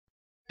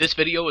This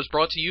video is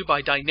brought to you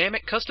by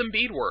Dynamic Custom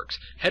Beadworks.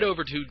 Head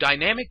over to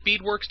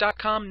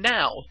dynamicbeadworks.com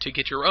now to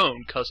get your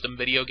own custom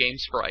video game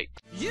sprite.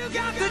 You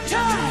got the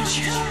touch.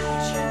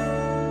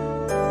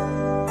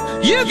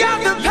 You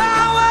got the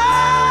power.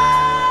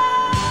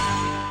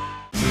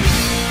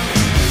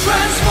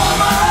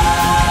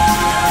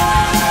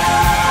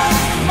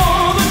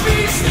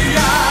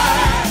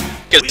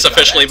 It's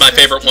officially my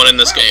favorite one in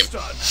this game.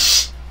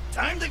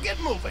 Time to get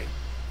moving.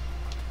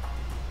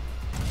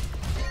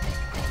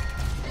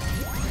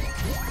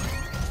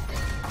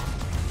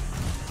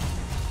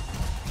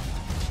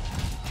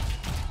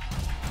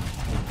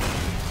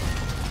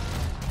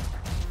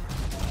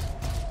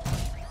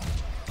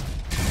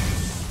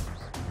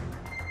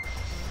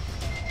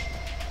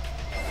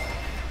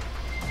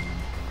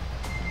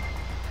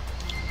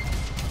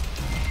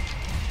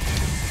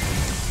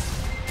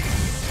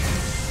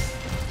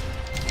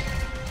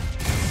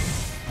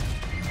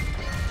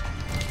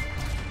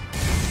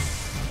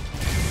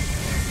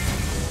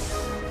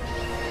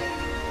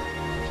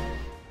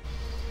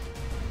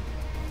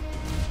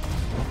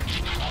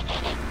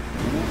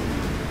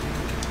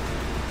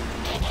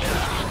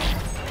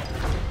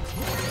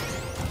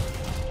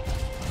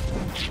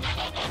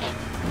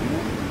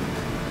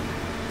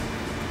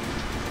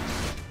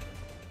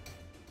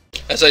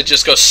 As I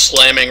just go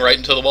slamming right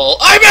into the wall.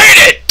 I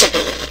made it!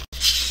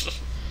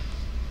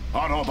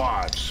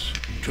 Autobots,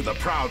 to the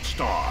Proud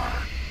Star,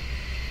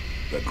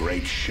 the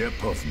great ship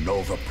of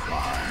Nova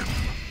Prime.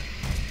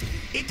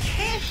 It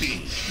can't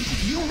be!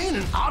 You mean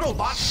an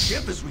Autobot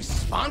ship is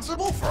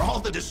responsible for all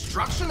the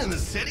destruction in the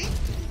city?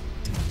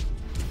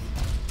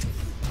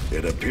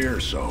 It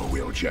appears so,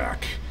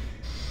 Wheeljack.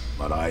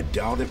 But I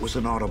doubt it was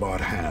an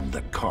Autobot hand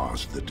that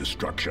caused the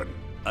destruction.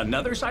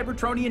 Another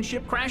Cybertronian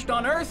ship crashed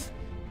on Earth?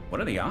 What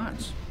are the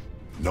odds?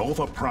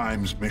 Nova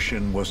Prime's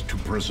mission was to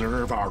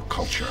preserve our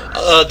culture.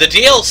 The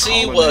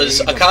DLC was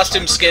a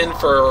costume skin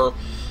for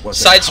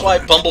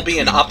Sideswipe, Bumblebee,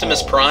 and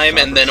Optimus Prime,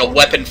 and then a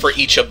weapon for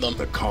each of them.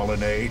 The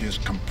colonnade is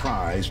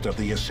comprised of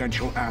the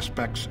essential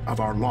aspects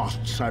of our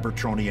lost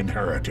Cybertronian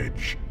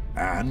heritage.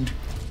 And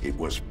it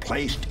was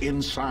placed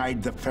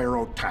inside the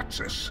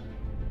Pharaoh-Taxis,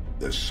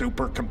 the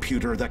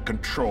supercomputer that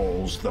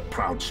controls the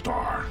Proud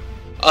Star.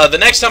 The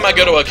next time I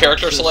go to a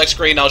character select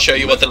screen, I'll show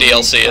you what the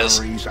DLC is.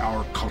 Carries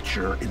our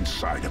culture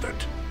inside of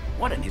it.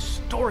 What an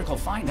historical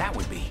find that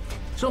would be.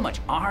 So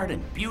much art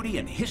and beauty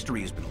and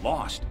history has been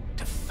lost.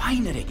 To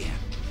find it again.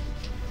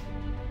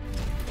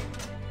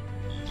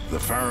 The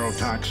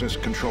Pharaoh-Taxis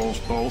controls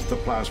both the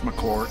Plasma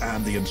Core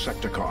and the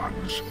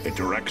Insecticons. It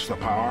directs the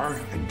power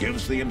and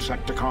gives the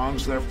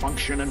Insecticons their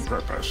function and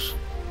purpose.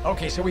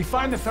 Okay, so we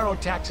find the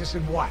Pharaoh-Taxis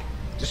and what?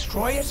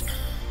 Destroy it?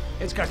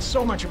 It's got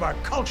so much of our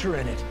culture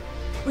in it.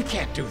 We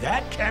can't do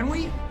that, can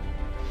we?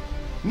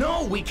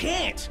 No, we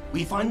can't.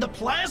 We find the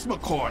Plasma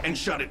Core and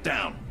shut it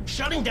down.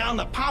 Shutting down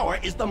the power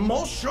is the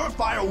most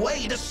surefire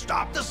way to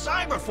stop the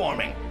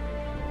cyberforming.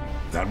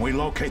 Then we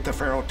locate the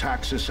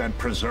Pharaoh-Taxis and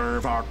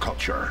preserve our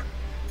culture,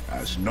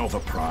 as Nova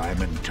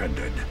Prime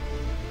intended.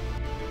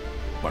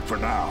 But for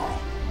now,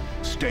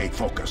 stay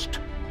focused.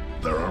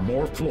 There are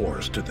more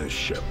floors to this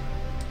ship.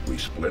 We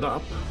split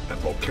up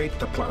and locate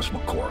the Plasma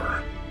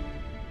Core.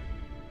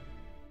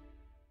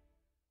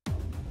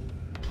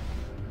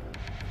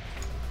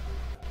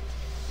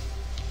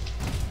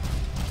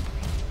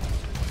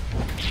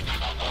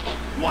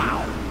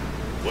 Wow!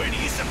 Where do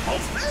you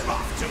suppose they're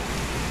off to?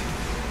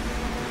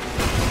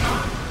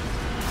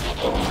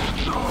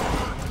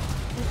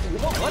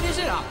 What is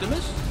it,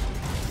 Optimus?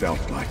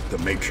 Felt like the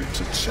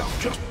Matrix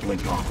itself just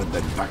blinked off and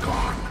then back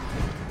on.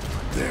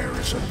 There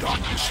is a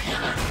darkness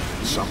here,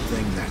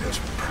 something that has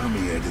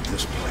permeated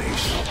this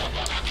place,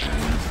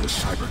 and the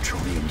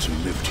Cybertronians who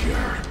lived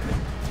here.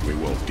 We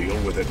will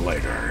deal with it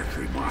later if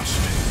we must.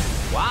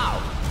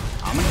 Wow.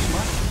 Ominous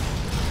much?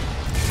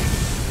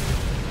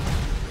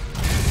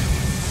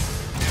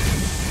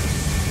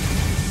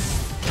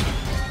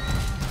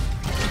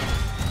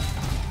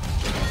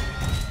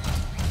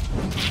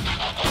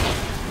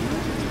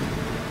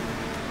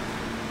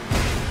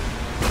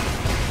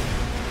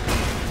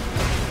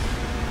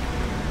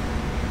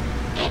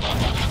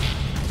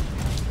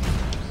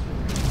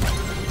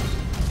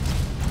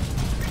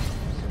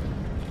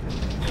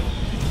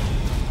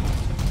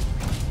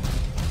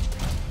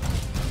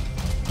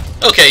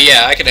 Okay,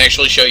 yeah, I can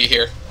actually show you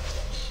here.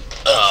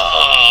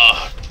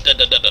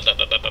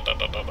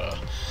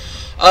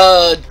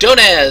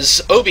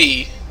 Donaz,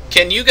 Obi,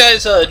 can you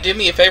guys do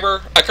me a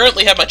favor? I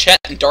currently have my chat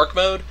in dark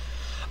mode.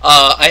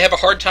 I have a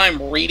hard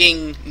time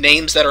reading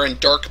names that are in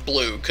dark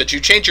blue. Could you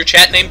change your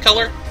chat name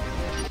color?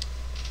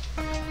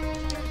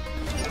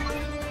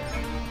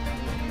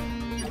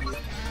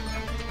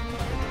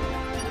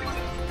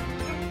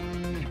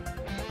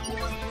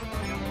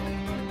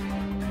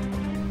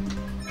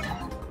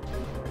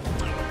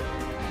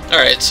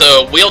 Alright,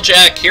 so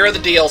Wheeljack, here are the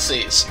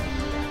DLCs.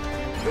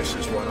 This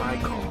is what I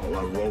call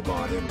a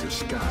robot in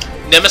disguise.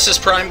 Nemesis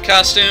Prime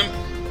costume.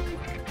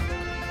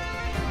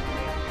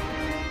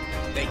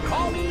 They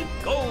call me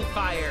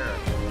Goldfire.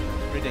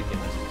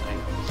 Ridiculous.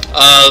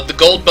 The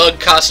gold bug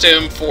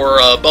costume for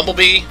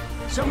Bumblebee.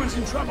 Someone's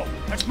in trouble.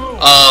 Let's move.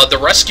 The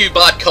rescue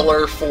bot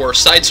color for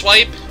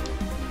Sideswipe.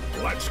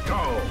 Let's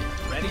go.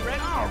 Ready,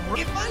 ready?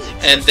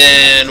 And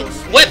then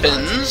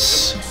weapons.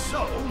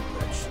 So,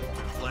 let's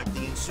deflect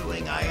the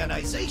ensuing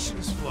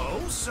ionization's flow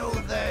so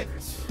that...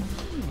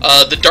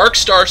 The Dark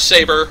Star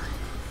Saber.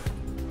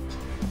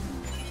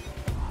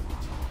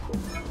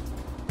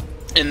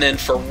 And then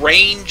for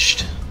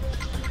ranged,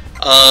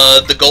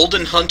 the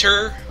Golden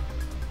Hunter,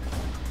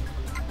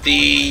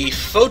 the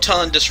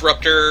Photon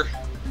Disruptor,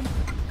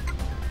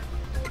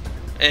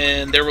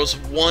 and there was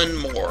one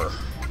more.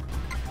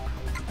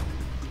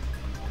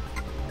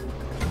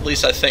 At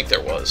least I think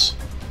there was.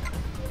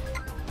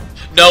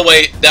 No,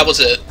 wait, that was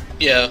it.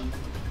 Yeah.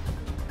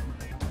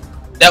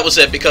 That was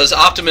it, because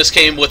Optimus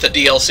came with a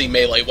DLC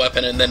melee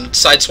weapon, and then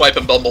Sideswipe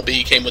and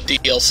Bumblebee came with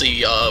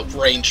DLC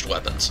ranged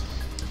weapons.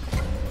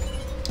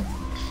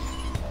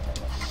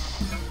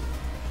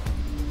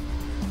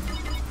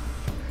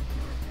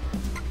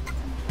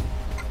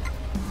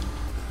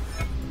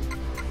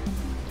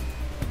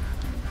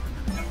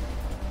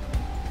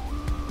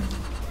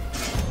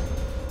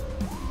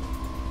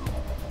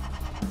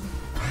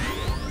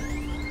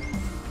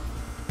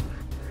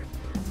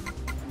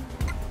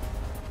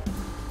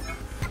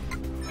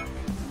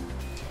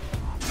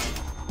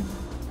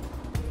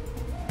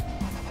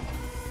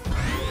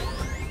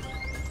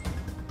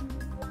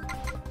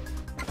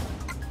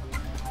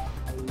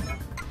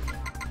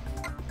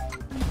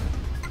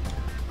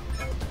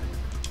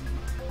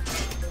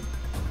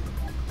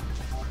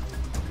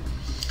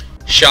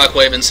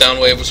 Shockwave and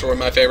Soundwave were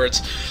my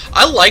favorites.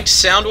 I liked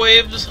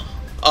Soundwave's.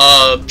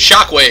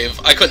 Shockwave,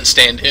 I couldn't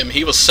stand him.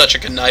 He was such a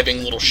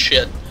conniving little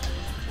shit.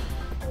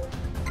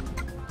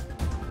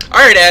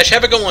 Alright, Ash,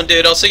 have a good one,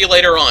 dude. I'll see you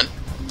later on.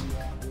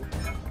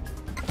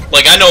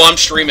 Like, I know I'm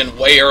streaming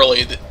way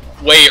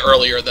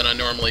earlier than I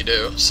normally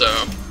do, so...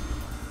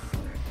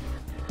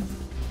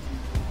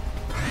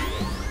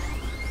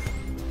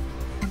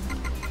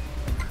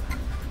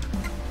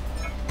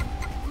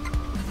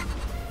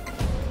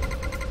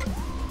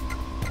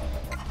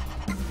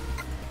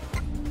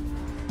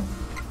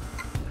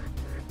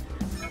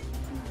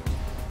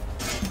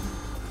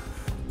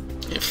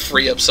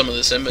 free up some of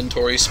this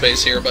inventory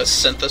space here by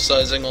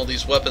synthesizing all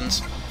these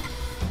weapons.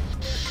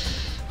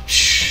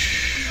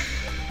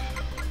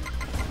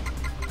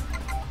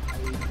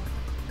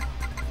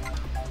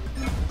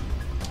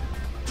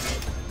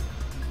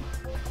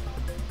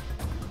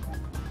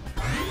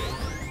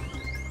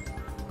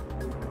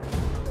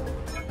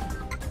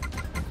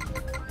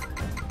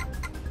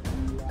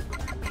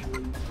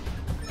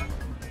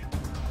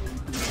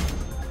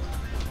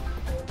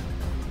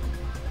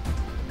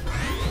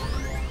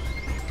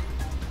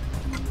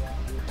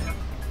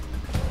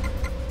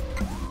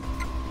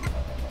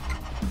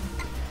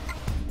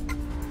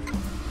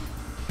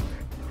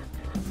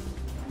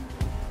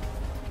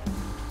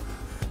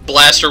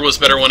 Blaster was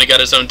better when he got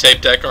his own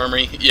tape deck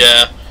armory.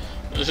 Yeah.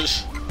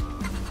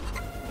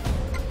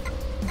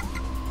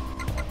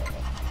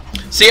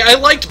 See, I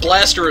liked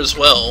Blaster as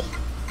well,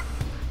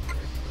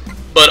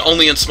 but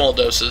only in small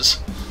doses.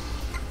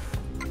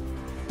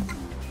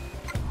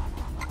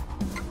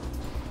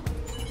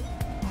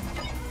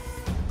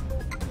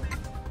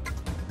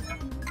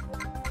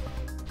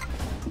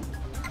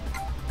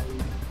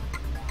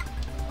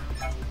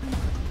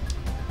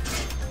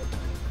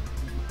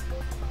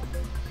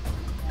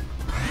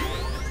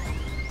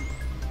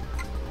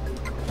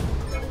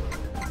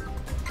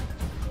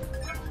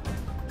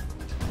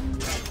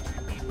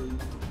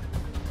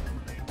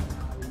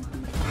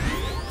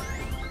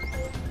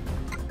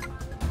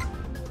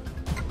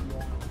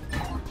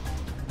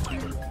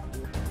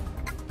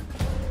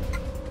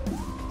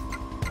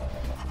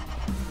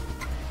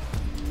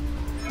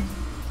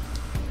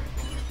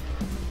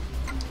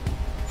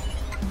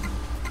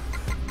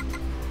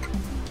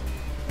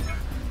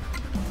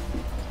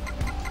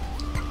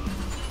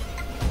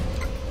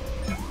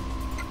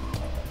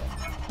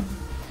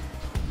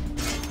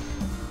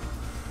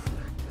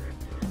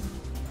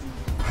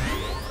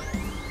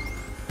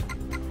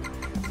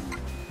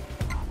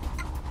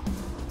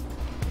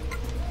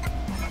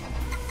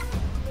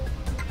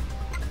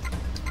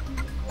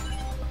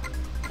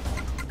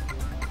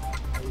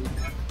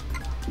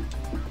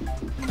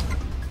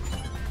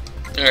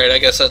 Alright, I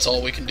guess that's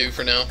all we can do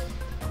for now.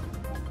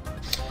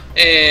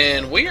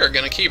 And we are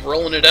going to keep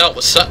rolling it out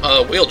with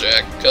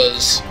Wheeljack,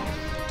 because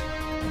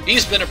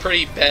he's been a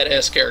pretty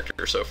badass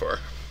character so far.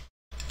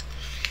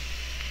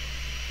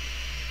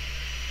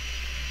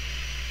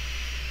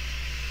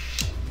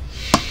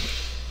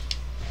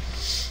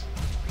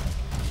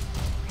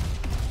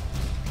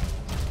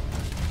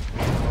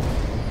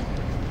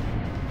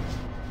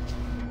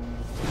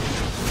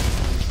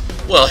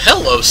 Well,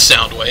 hello,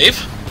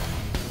 Soundwave.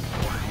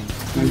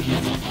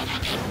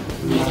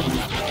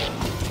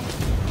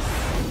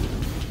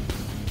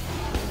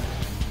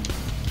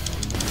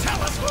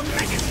 Tell us we'll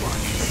make it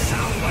work,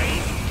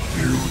 Soundwave!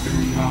 You do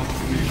not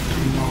need to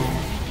know.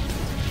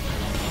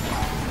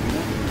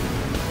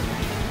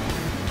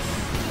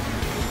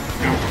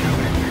 No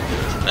killing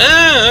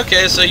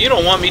Okay, so you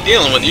don't want me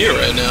dealing with you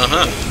right now,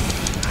 huh?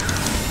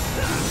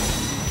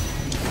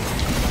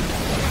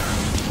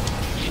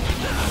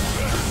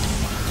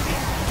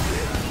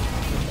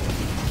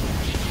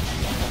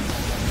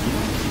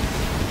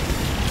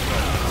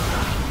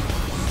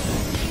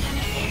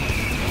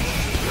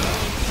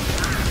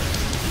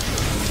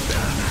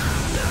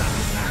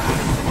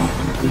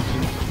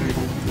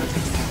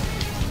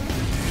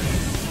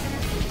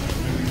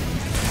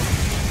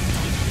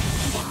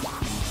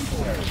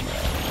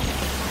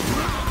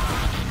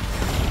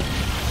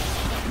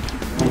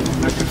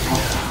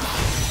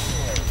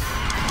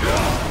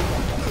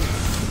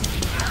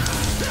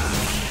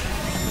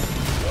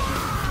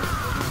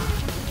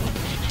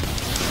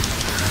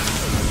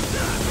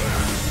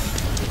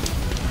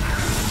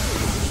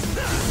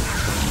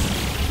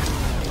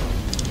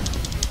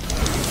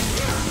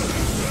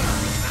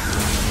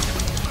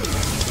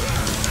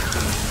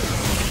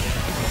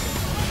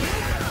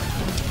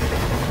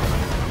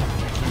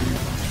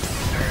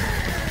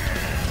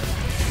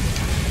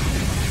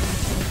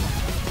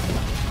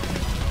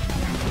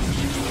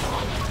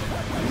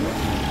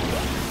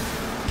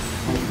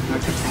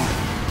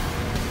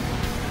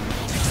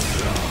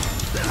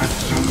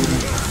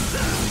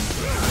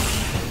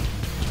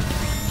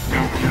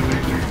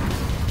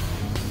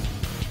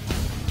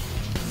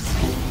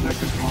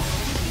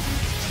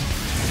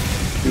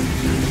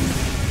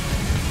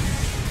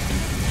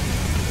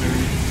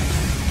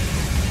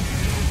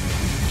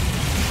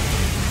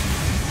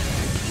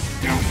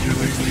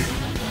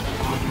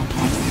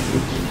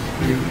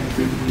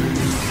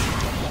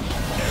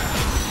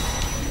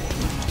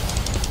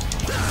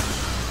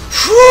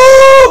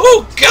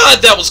 Whew!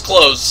 God, that was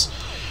close.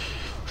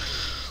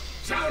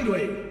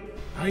 Soundwave,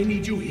 I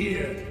need you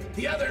here.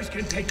 The others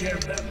can take care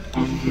of them.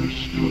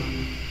 Understood.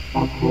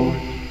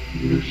 Abort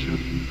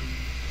mission.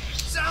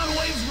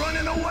 Soundwave's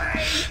running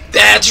away!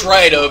 That's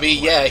right, Obi.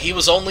 Yeah, he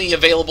was only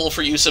available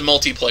for use in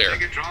multiplayer.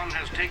 Megatron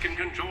has taken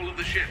control of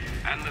the ship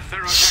and the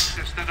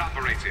Ferrotaxis that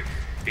operates it.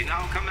 He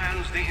now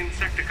commands the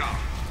Insecticon.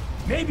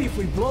 Maybe if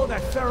we blow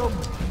that Pharaoh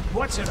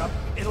what's-it up,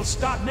 it'll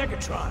stop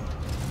Megatron.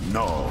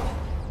 No.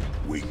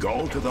 We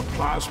go to the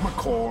plasma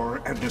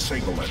core and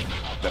disable it.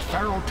 The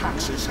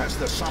Ferrotaxis has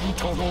the sum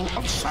total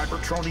of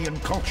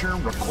Cybertronian culture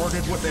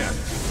recorded within.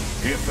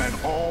 If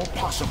at all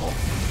possible,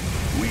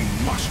 we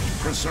must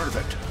preserve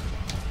it.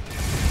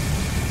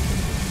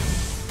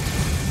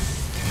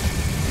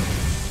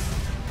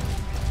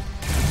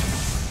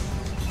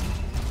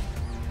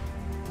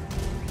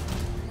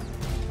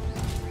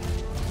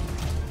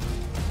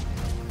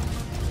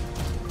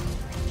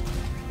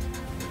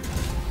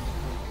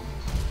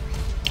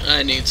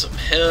 I need some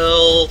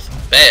health.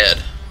 Bad.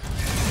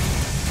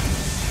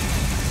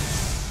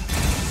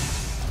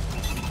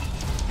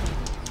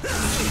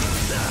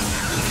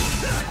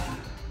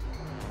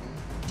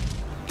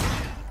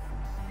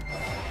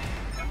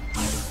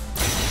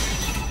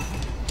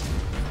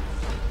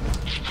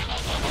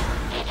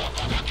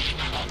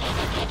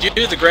 You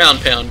do the ground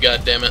pound,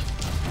 goddammit.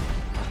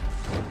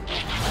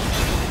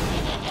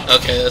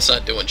 Okay, that's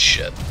not doing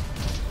shit.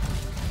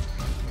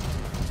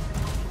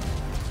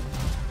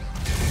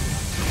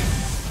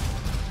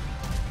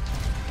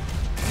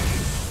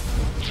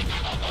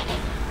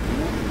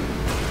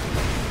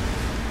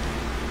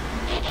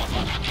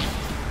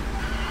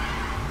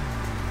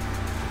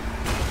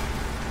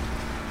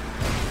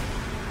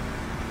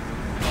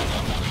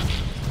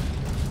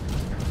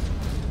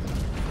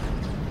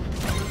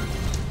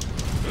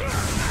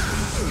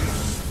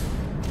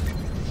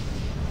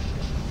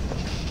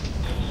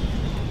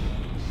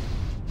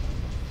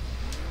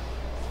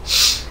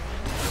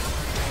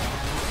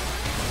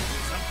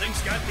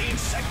 Something's got the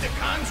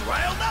Insecticons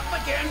riled up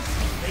again.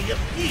 They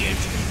appear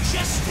to be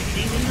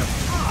gestating in the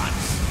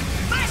pods.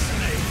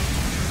 Fascinating.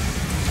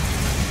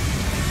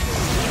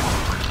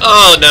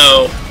 Oh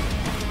no.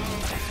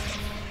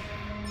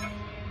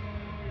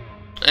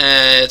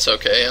 It's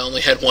okay, I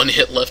only had one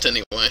hit left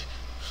anyway.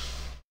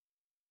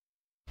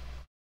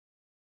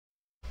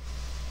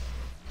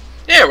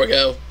 There we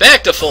go,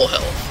 back to full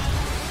health.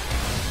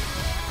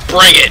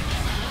 Bring it!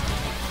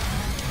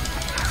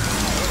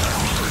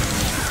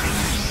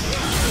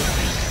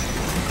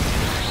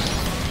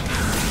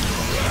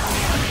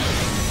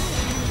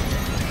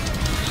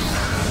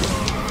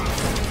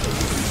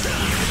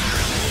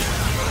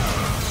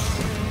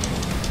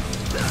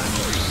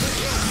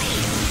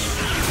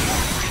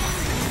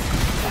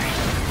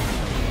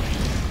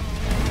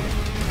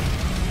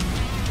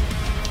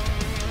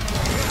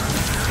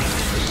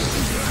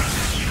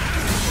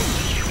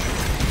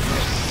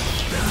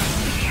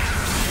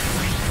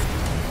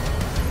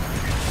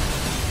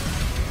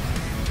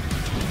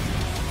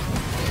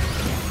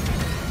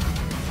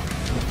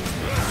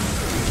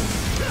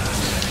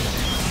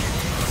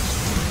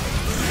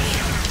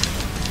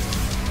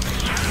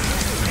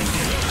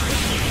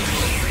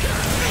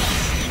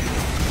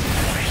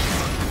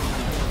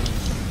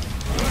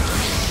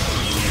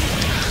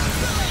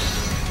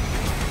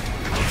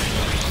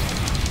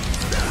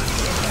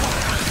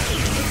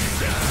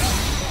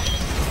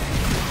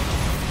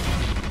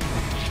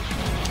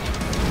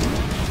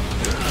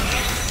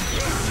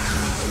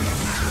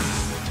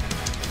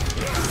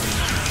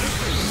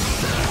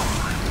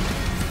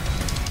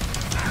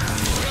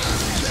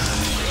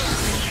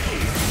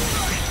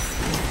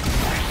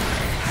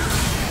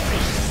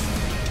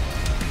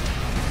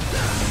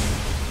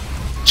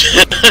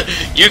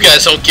 You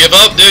guys don't give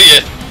up, do you?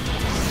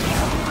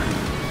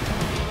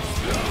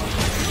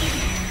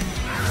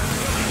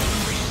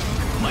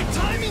 My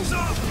timing's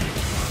off!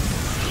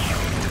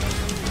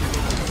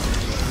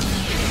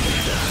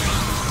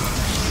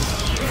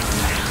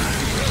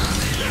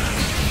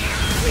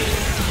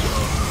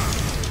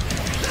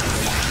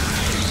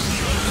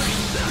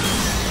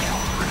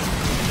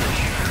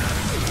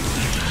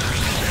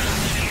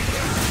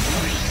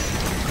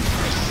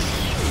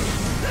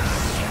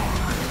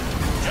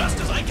 Just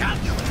as I can.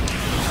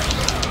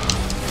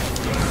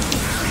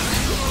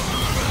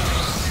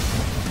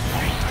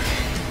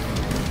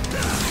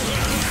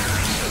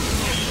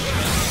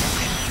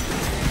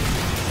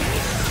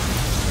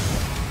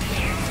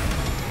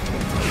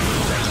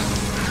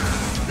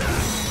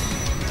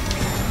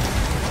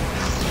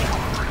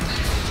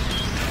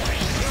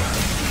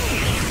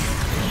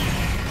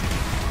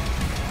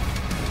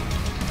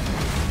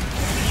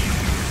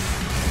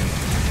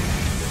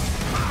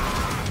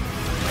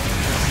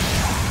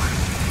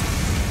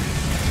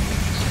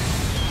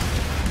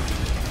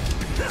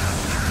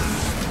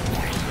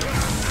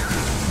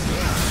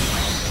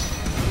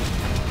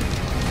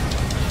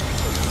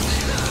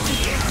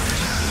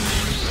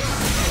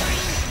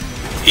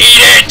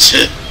 Eat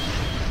it!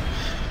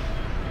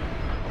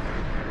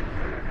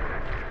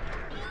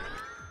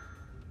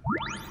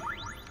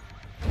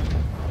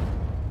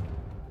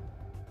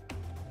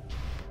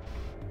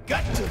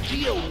 Got to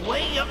be a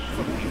way up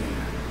from here.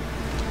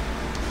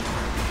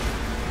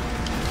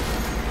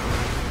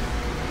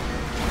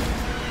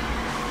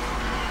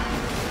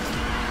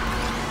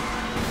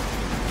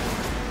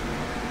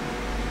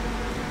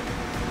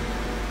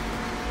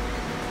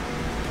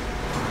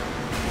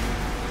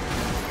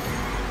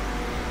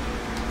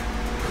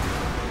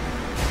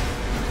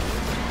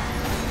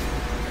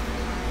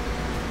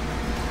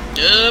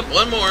 Yep,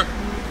 one more.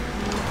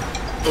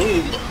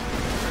 Boom.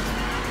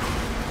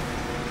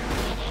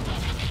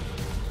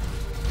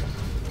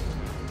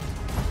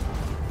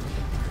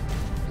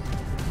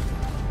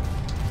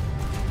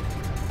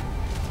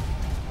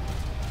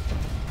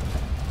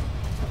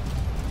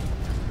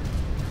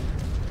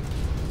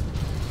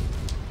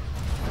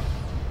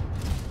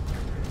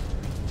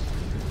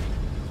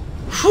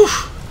 Whew.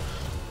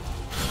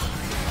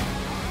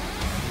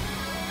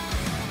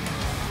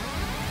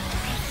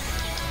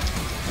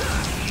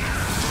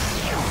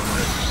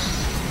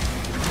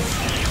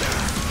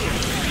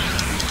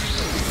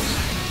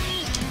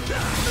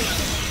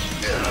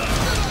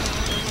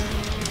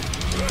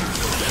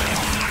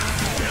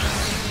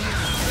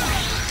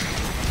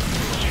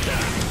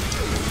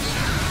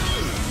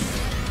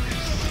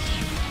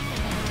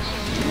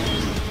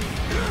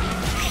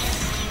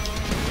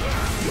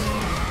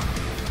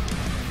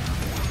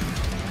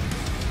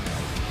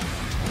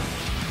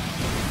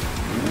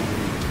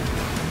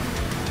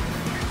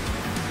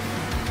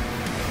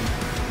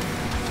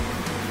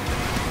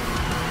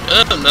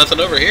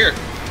 Nothing over here.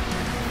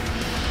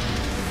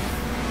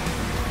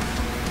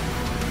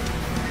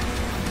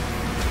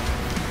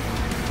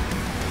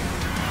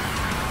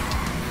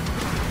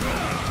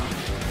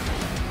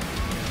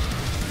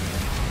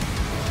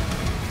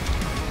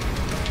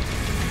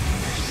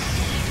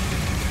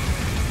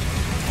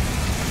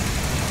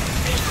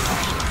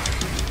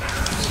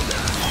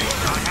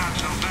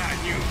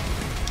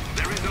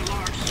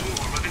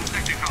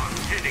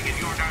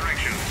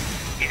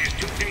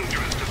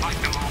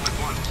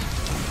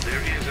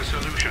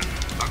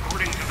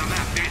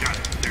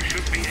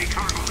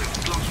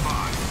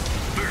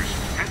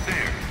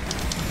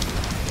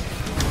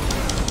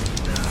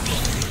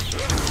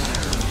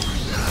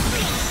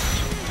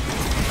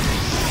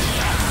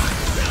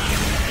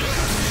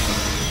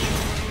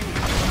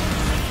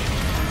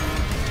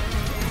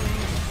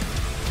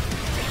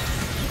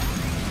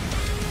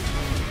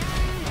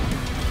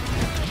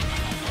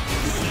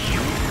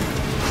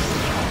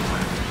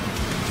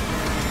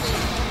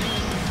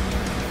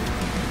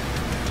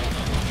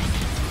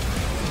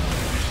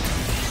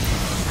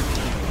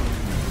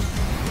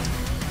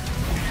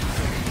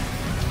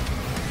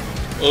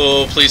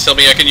 Oh, please tell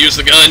me I can use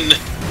the gun.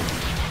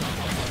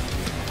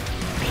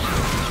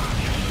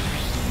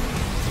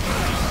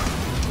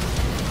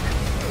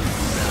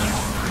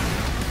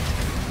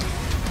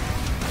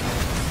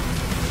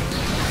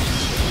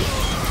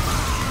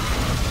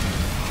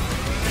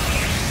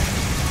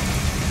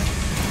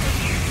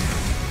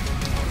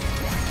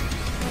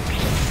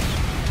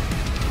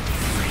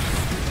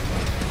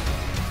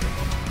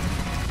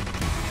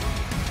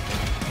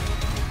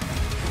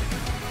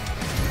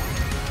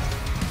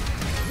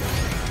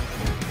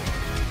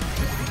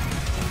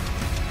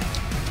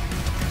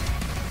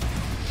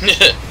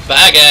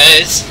 Bye,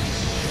 guys.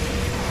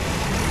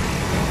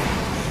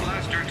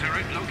 Blaster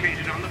turret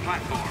located on the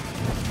platform.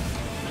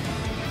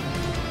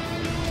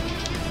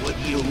 Would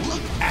you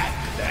look at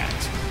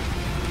that?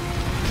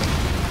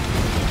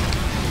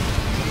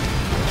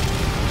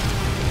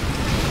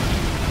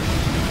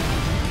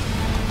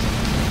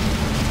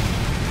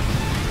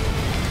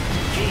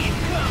 Keep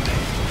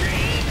coming!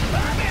 Keep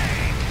coming!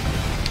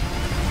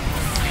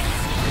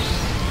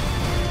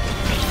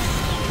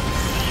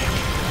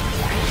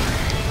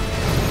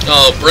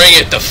 Oh, bring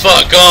it the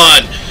fuck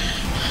on!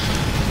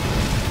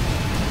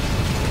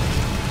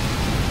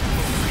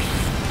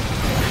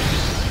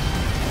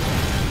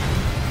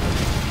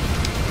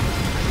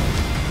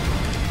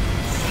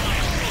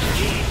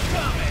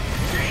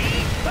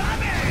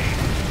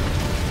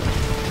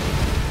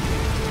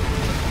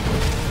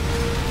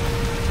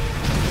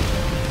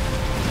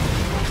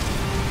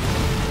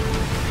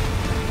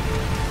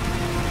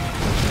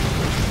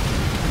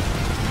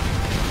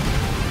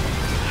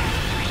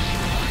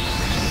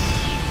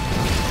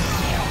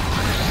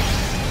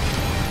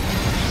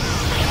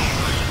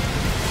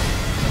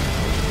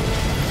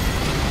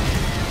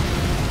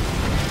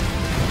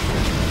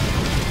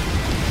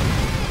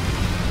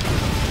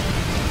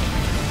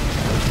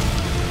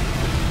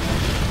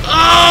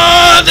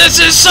 This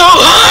is so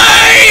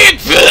hype!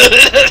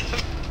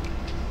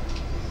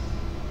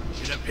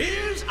 It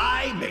appears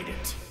I made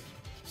it.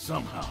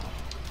 Somehow.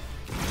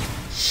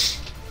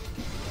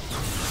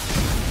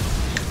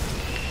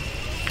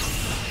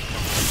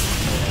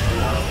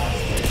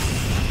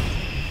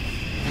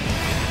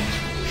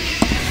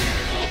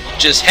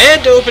 Just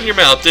had to open your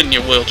mouth, didn't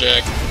you,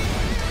 Wheeljack?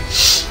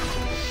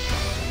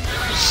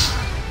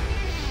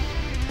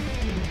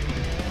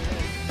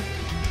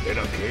 It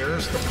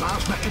appears the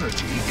plasma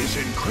energy is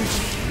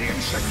increasing the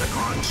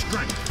Insecticon's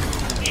strength.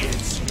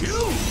 It's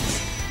huge!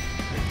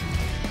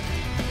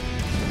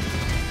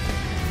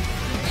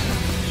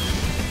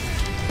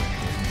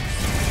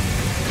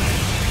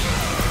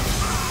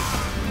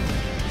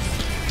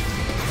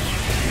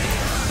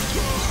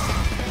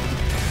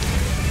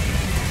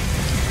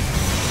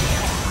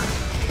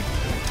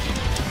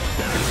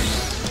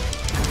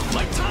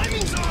 My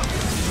timing's off!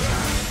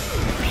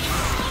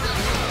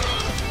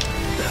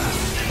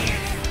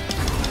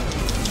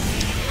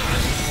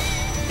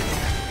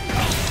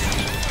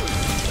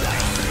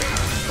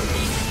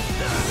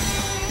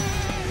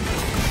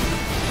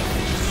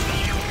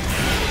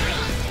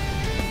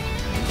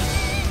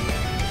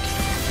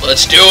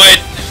 Let's do it!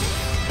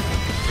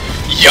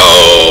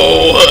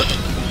 Yo!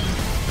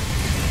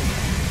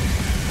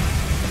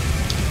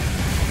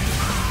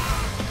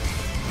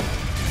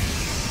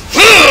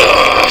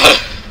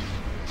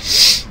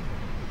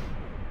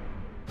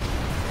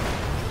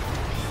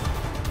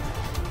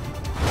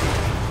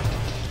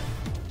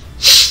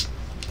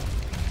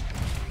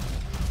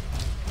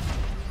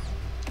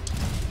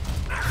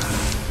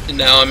 And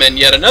now I'm in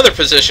yet another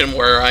position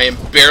where I am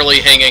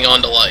barely hanging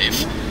on to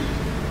life.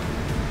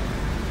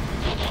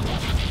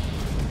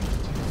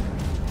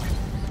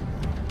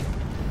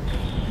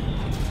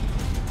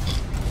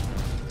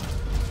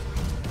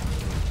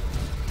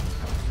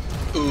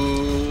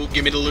 Ooh,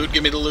 give me the loot,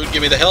 give me the loot,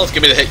 give me the health,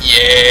 give me the hit.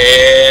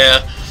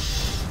 Yeah!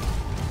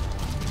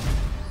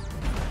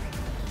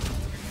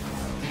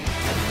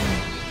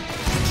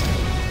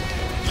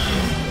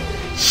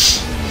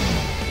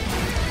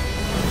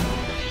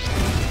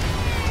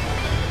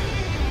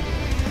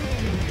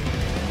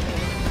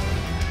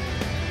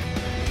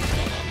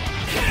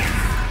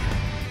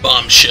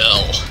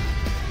 Bombshell.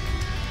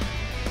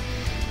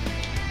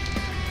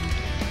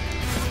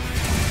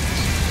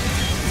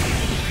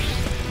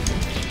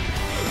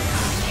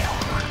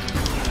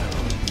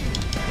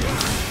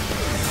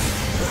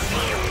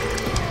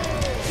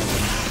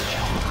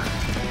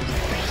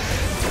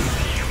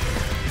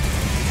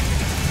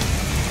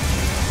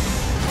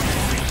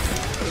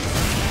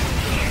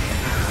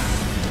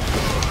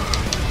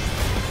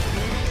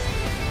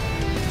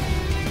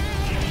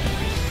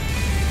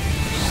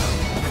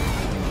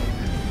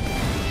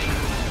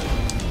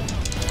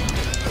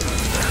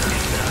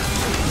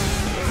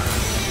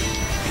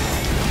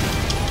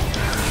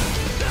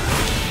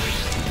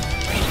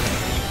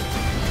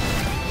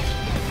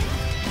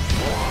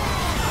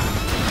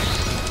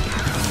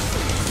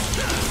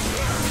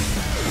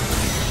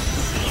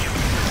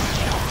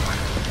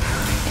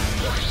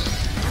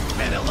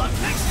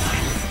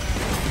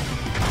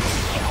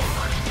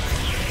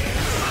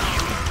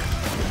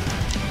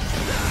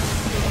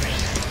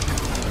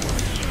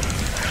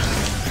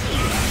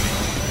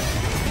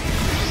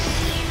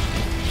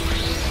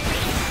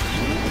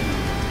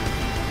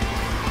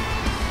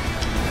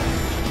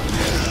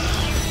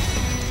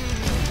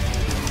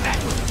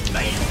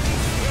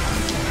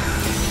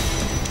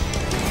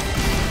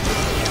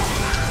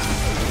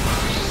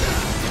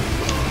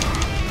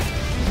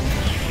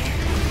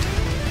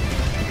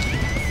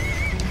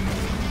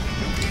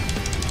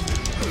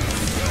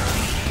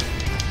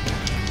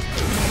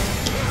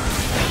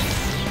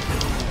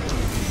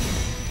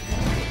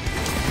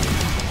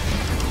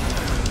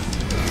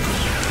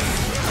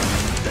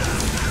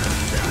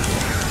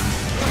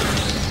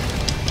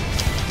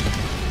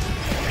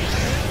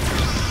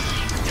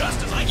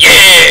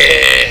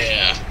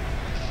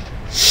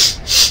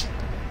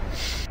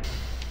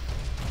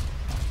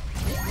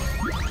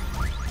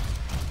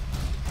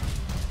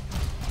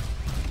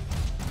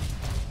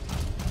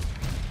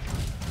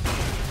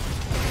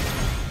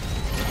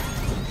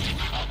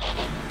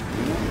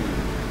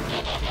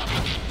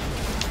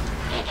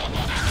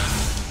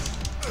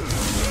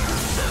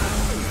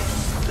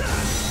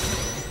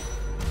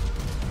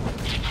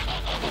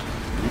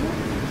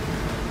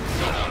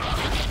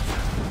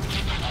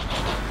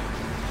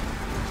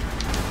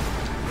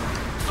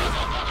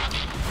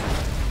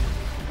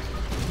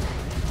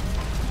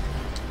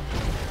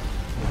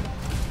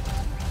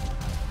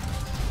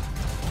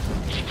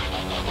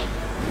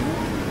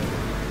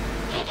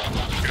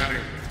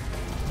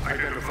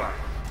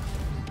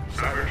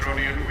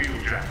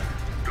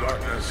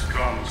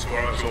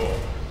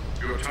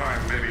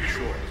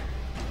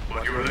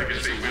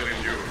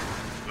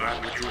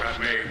 you have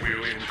made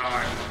will in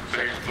time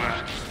save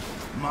plans.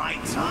 My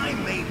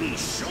time may be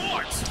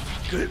short.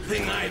 Good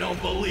thing I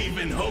don't believe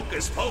in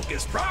hocus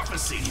pocus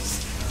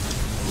prophecies.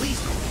 Please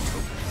don't be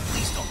true.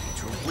 Please don't be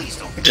true. Please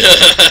don't be true.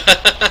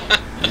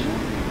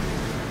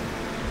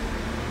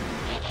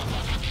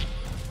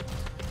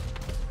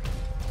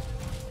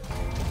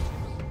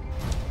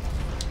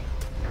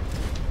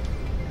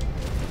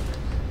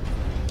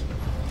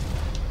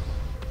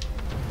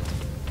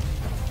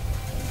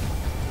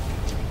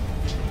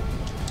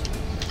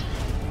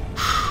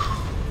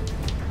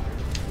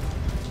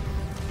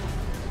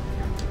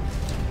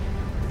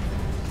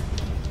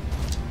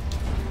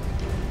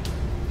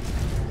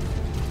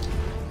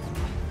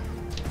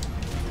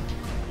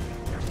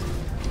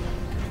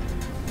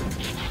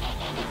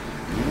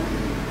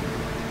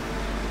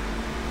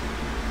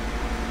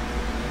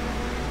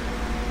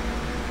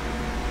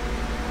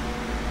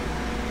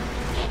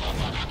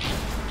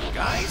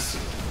 Guys,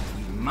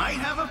 we might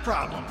have a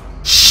problem.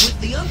 With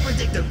the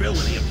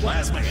unpredictability of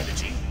plasma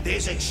energy,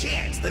 there's a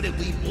chance that if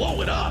we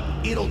blow it up,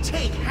 it'll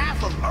take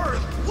half of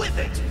Earth with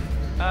it.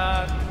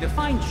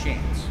 Define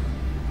chance.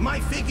 My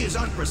figures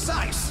aren't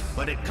precise,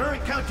 but at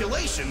current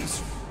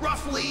calculations,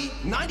 roughly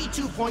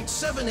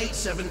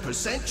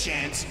 92.787%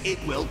 chance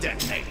it will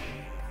detonate.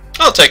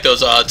 I'll take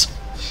those odds.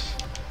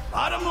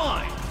 Bottom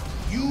line,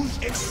 use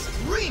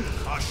extreme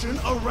caution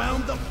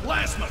around the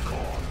plasma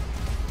core.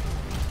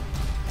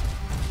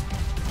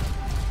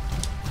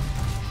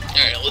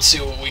 Alright, let's see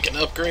what we can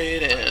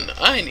upgrade, and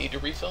I need to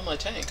refill my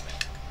tank.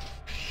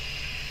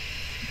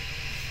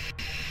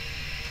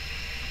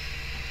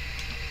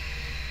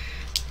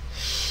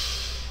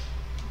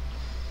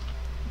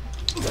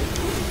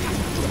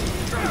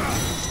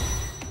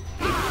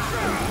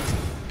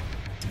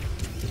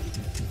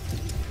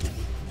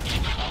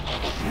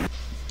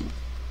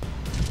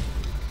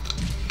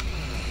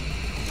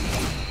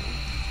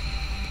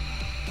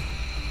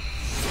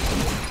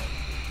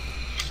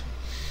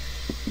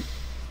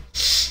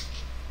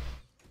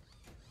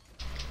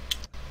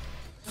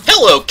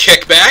 Hello,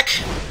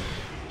 Kickback!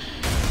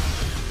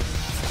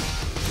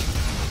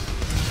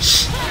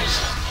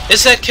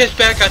 Is that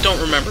Kickback? I don't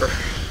remember.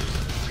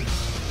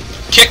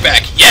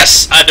 Kickback!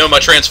 Yes! I know my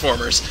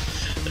Transformers.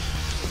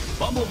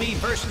 Bumblebee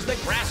versus the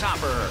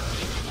Grasshopper.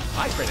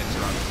 My credits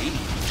are on the team.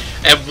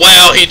 And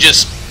wow, he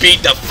just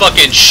beat the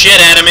fucking shit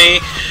out of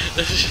me.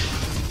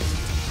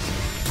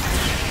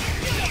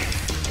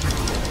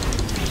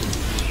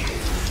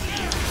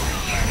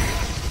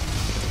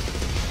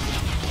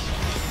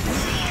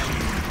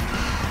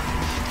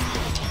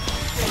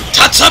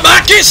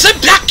 Tatsumaki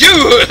Senpaku!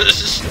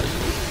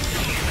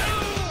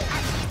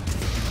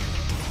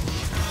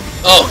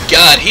 Oh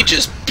god, he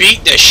just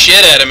beat the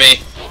shit out of me.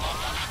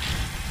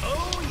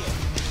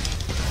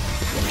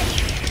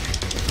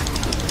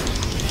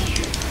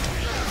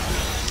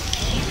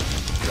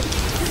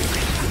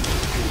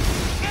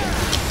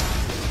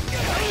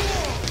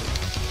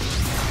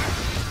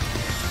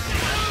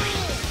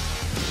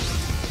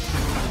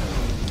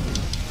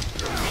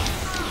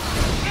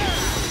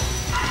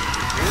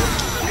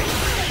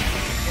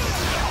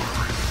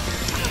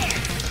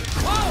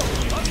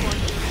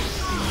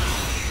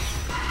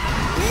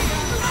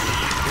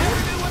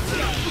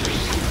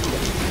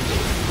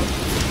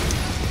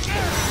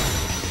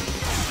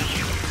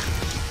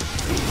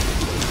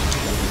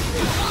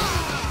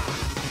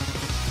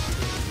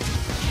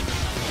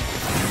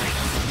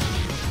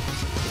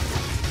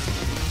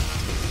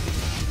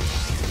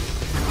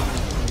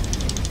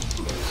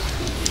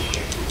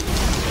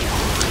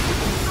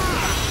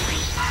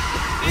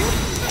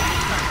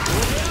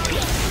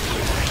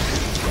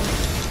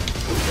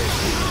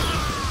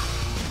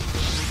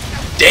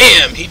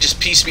 Damn, he just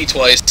pieced me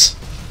twice.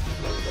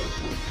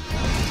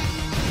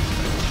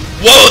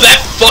 Whoa, that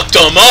fucked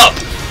him up!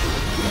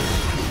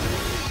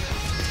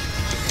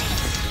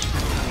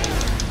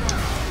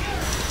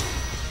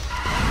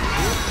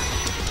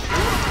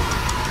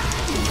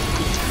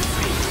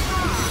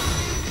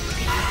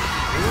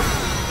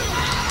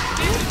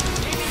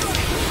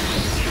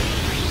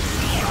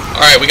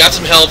 Alright, we got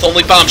some health,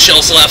 only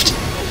bombshells left.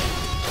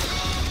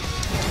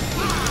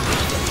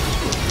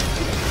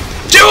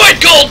 Do it,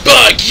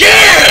 Goldbug!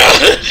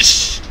 Yeah!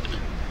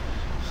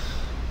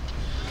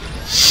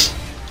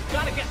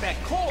 Gotta get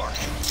that core.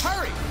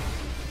 Hurry!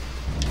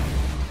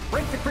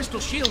 Break the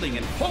crystal shielding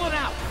and pull it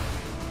out.